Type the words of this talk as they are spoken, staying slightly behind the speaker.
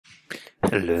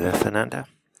Hello there, Fernanda.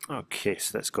 Okay,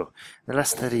 so let's go. In the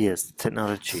last 30 years, the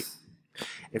technology.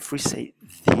 If we say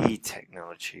the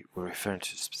technology, we're referring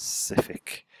to a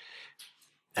specific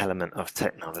element of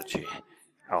technology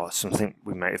or something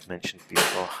we might have mentioned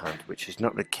beforehand, which is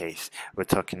not the case. We're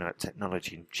talking about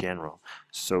technology in general,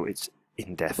 so it's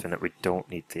indefinite. We don't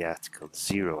need the article,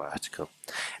 zero article.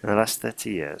 In the last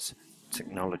 30 years,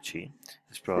 technology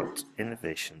has brought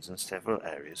innovations in several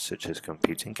areas such as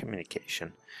computing,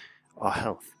 communication, or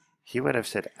health. Here where I've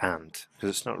said and, because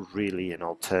it's not really an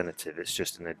alternative, it's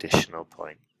just an additional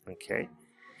point, okay?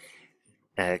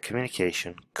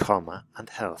 Communication, comma, and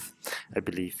health. I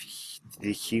believe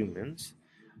the humans,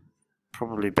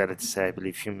 probably better to say I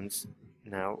believe humans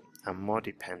now are more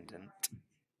dependent,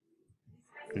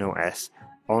 no S,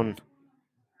 on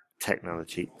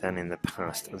technology than in the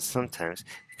past, and sometimes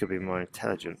it could be more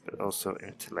intelligent but also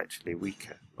intellectually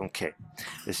weaker. Okay,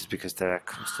 this is because there are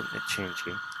constantly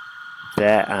changing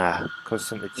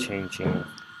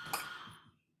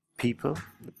people,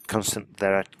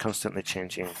 there are constantly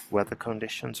changing weather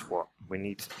conditions. What we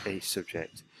need a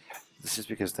subject. This is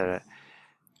because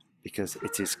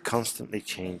it is constantly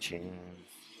changing.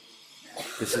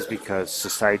 This is because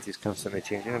society is constantly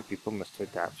changing and people must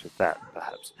adapt with that,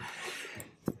 perhaps.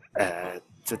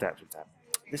 To adapt with that.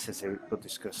 This essay will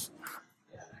discuss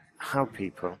how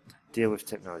people deal with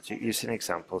technology using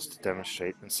examples to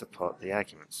demonstrate and support the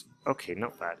arguments. Okay,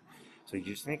 not bad. So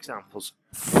using examples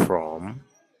from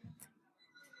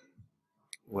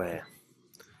where?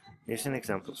 Using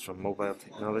examples from mobile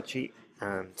technology,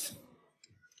 and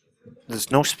there's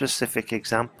no specific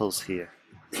examples here.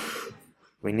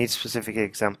 We need specific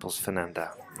examples,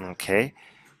 Fernanda. Okay?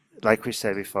 Like we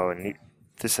said before,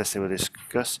 this essay will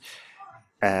discuss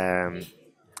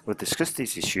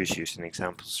these issues using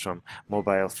examples from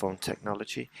mobile phone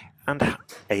technology and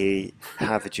a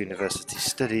Harvard University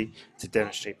study to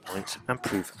demonstrate points and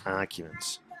prove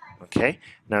arguments. Okay,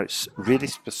 now it's really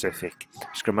specific,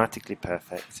 it's grammatically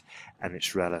perfect, and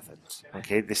it's relevant.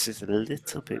 Okay, this is a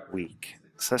little bit weak.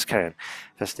 So let's carry on.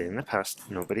 Firstly, in the past,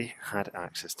 nobody had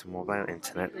access to mobile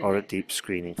internet or a deep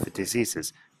screening for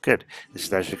diseases. Good. This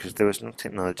is largely because there was no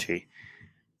technology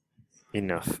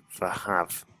enough for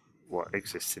what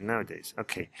exists nowadays.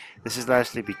 Okay, this is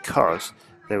largely because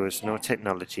there was no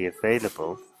technology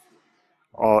available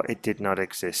or it did not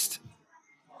exist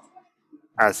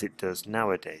as it does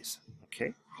nowadays.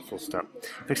 Okay, full stop.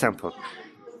 For example,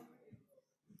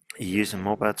 you use a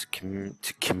mobile to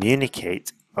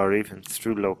communicate or even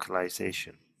through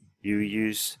localization. You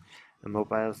use a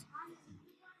mobile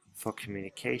for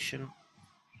communication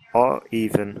or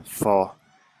even for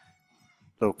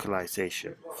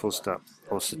localization, full stop.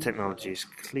 Also, technology is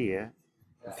clear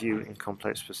view in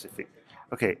complex specific.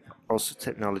 Okay, also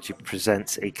technology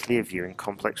presents a clear view in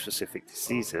complex specific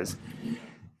diseases,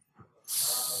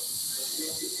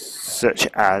 such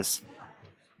as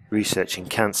researching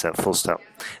cancer, full stop.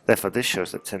 Therefore, this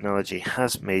shows that technology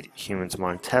has made humans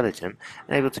more intelligent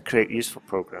and able to create useful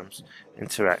programs,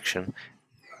 interaction,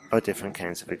 or different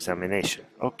kinds of examination.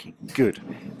 Okay, good.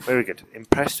 Very good.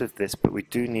 Impressed with this, but we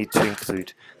do need to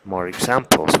include more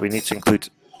examples. We need to include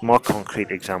more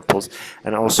concrete examples,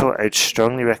 and also I'd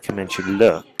strongly recommend you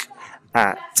look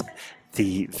at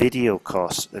the video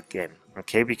course again,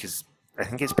 okay, because I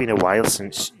think it's been a while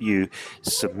since you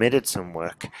submitted some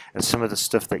work, and some of the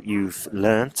stuff that you've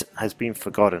learnt has been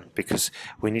forgotten, because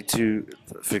we need to,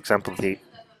 for example, the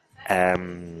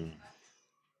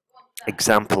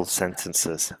example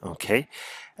sentences, okay,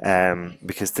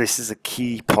 because this is a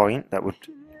key point that would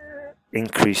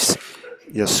increase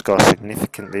your score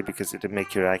significantly, because it would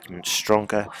make your argument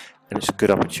stronger, and it's a good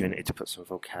opportunity to put some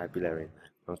vocabulary in there.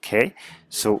 Okay,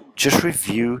 so just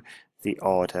review the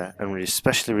order and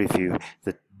especially review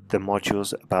the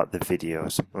modules about the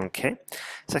videos. Okay,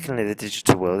 secondly, the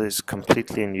digital world is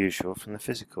completely unusual from the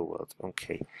physical world.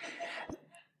 Okay,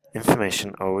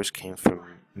 information always came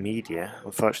from media.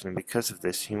 Unfortunately, because of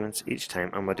this, humans each time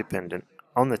are more dependent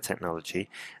on the technology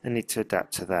and need to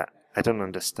adapt to that. I don't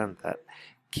understand that.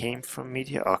 Came from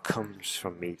media or comes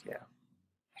from media?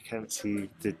 I can't see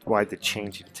why the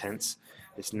change in tense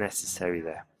is necessary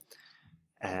there.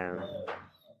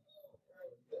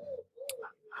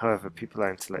 However, people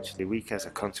are intellectually weak as a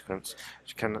consequence,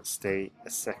 which cannot stay a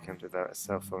second without a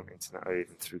cell phone, internet, or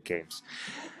even through games.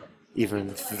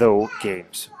 Even though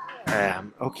games.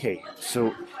 Okay,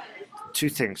 so two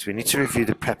things. We need to review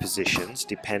the prepositions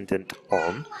dependent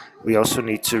on. We also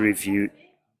need to review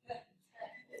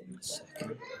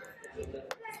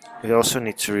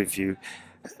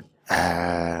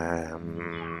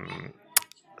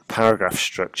paragraph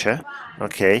structure.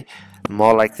 Okay,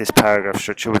 More like this paragraph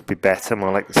structure would be better,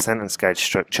 more like the sentence guide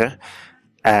structure.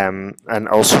 And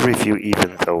also review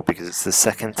even though, because it's the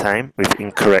second time we've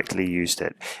incorrectly used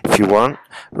it. If you want,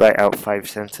 write out 5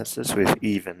 sentences with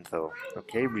even though.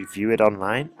 Okay, review it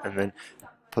online and then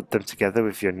put them together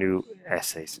with your new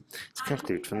essays. To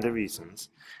conclude, from the reasons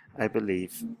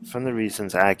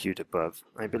argued above,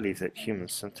 I believe that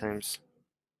humans sometimes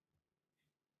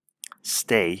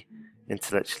stay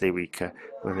intellectually weaker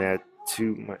when they are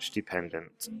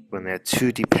when they're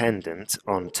too dependent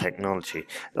on technology.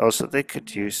 Also, they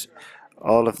could use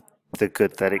all of the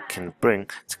good that it can bring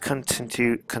to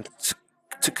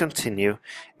continue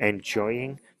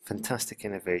enjoying fantastic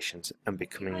innovations and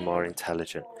becoming more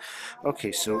intelligent.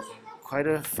 Okay, so quite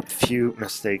a few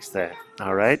mistakes there,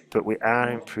 all right, but we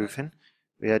are improving.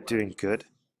 We are doing good.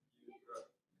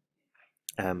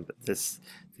 But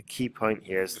the key point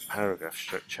here is the paragraph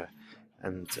structure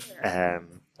and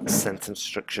sentence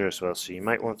structure as well. So you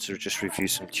might want to just review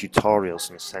some tutorials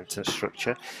on sentence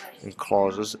structure and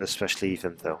clauses, especially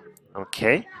even though.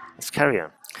 Okay, let's carry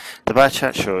on. The bar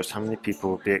chart shows how many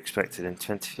people will be expected in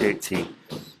 2018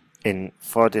 in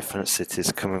 4 different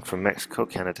cities coming from Mexico,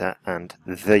 Canada, and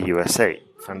the USA.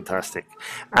 Fantastic.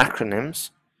 Acronyms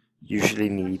usually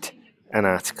need an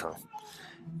article.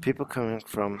 People coming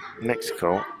from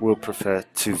Mexico will prefer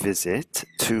to visit,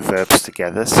 2 verbs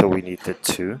together, so we need the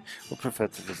 2. Will prefer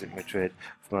to visit Madrid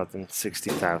for more than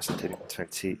 60,000 in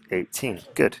 2018.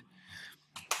 Good.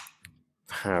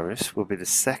 Paris will be the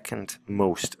second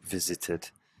most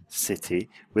visited city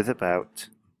with about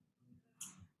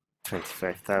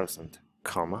 25,000,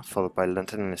 followed by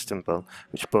London and Istanbul,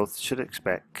 which both should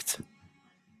expect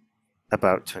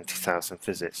about 20,000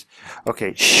 visits.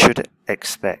 Okay, should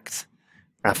expect.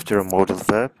 After a modal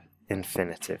verb,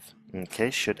 infinitive. Okay,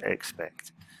 should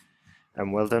expect.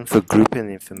 And well done for grouping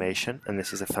the information, and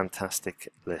this is a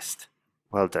fantastic list.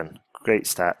 Well done. Great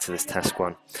start to this task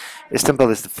 1.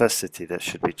 Istanbul is the first city that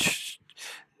should be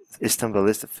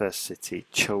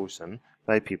chosen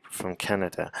by people from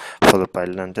Canada, followed by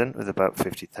London with about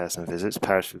 50,000 visits,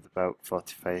 Paris with about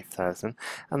 45,000,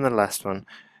 and the last one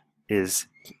is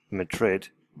Madrid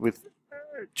with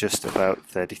just about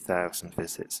 30,000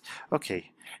 visits.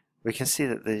 Okay, we can see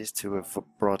that these two are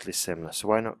broadly similar, so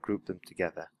why not group them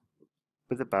together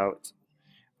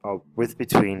with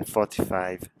between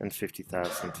 45 and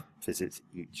 50,000 visits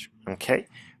each. Okay,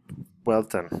 well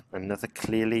done. Another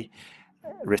clearly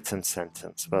written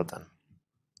sentence. Well done.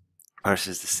 Paris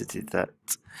is the city that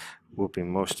will be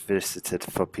most visited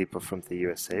for people from the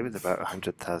USA with about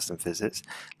 100,000 visits.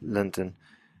 London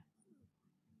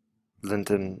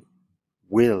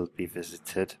will be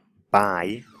visited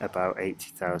by about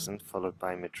 80,000, followed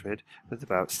by Madrid with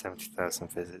about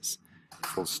 70,000 visits.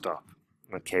 Full stop.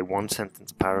 Okay, 1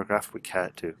 sentence paragraph we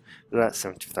can't do without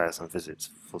 70,000 visits.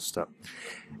 Full stop.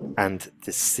 And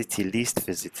the city least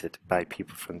visited by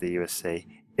people from the USA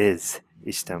is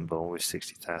Istanbul with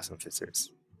 60,000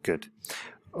 visits. Good.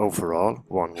 Overall,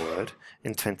 1 word,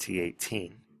 in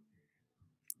 2018,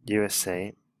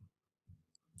 USA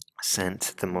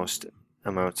sent the most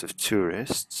amount of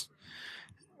tourists.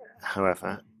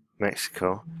 However,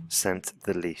 Mexico sent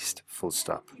the least. Full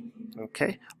stop.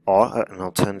 Okay, or an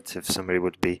alternative summary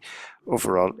would be,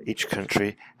 overall, each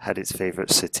country had its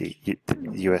favorite city. The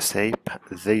USA,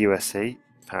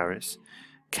 Paris,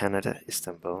 Canada,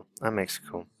 Istanbul, and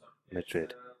Mexico,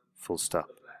 Madrid. Full stop.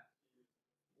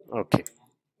 Okay,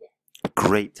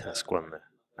 great task 1 there.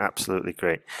 Absolutely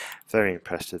great. Very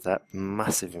impressed with that.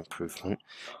 Massive improvement.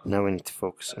 Now we need to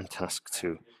focus on task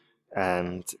 2.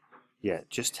 And yeah,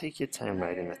 just take your time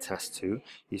writing the task 2.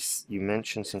 You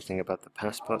mentioned something about the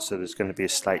passport, so there's going to be a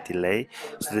slight delay.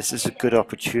 So this is a good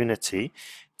opportunity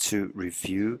to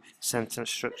review sentence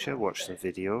structure, watch some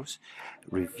videos,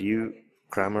 review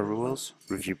grammar rules,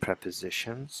 review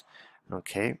prepositions,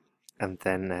 okay, and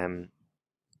then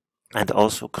and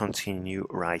also continue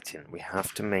writing. We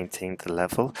have to maintain the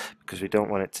level because we don't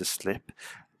want it to slip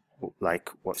like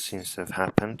what seems to have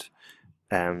happened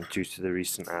due to the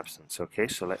recent absence. Okay,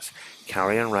 so let's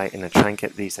carry on writing and try and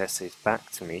get these essays back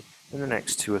to me in the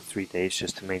next 2 or 3 days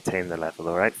just to maintain the level.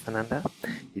 Alright, Fernanda?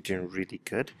 You're doing really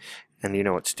good. And you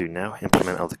know what to do now.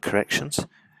 Implement all the corrections,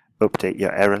 update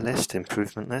your error list,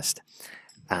 improvement list,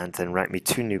 and then write me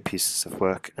 2 new pieces of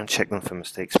work and check them for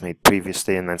mistakes made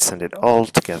previously, and then send it all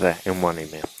together in 1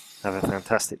 email. Have a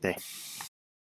fantastic day.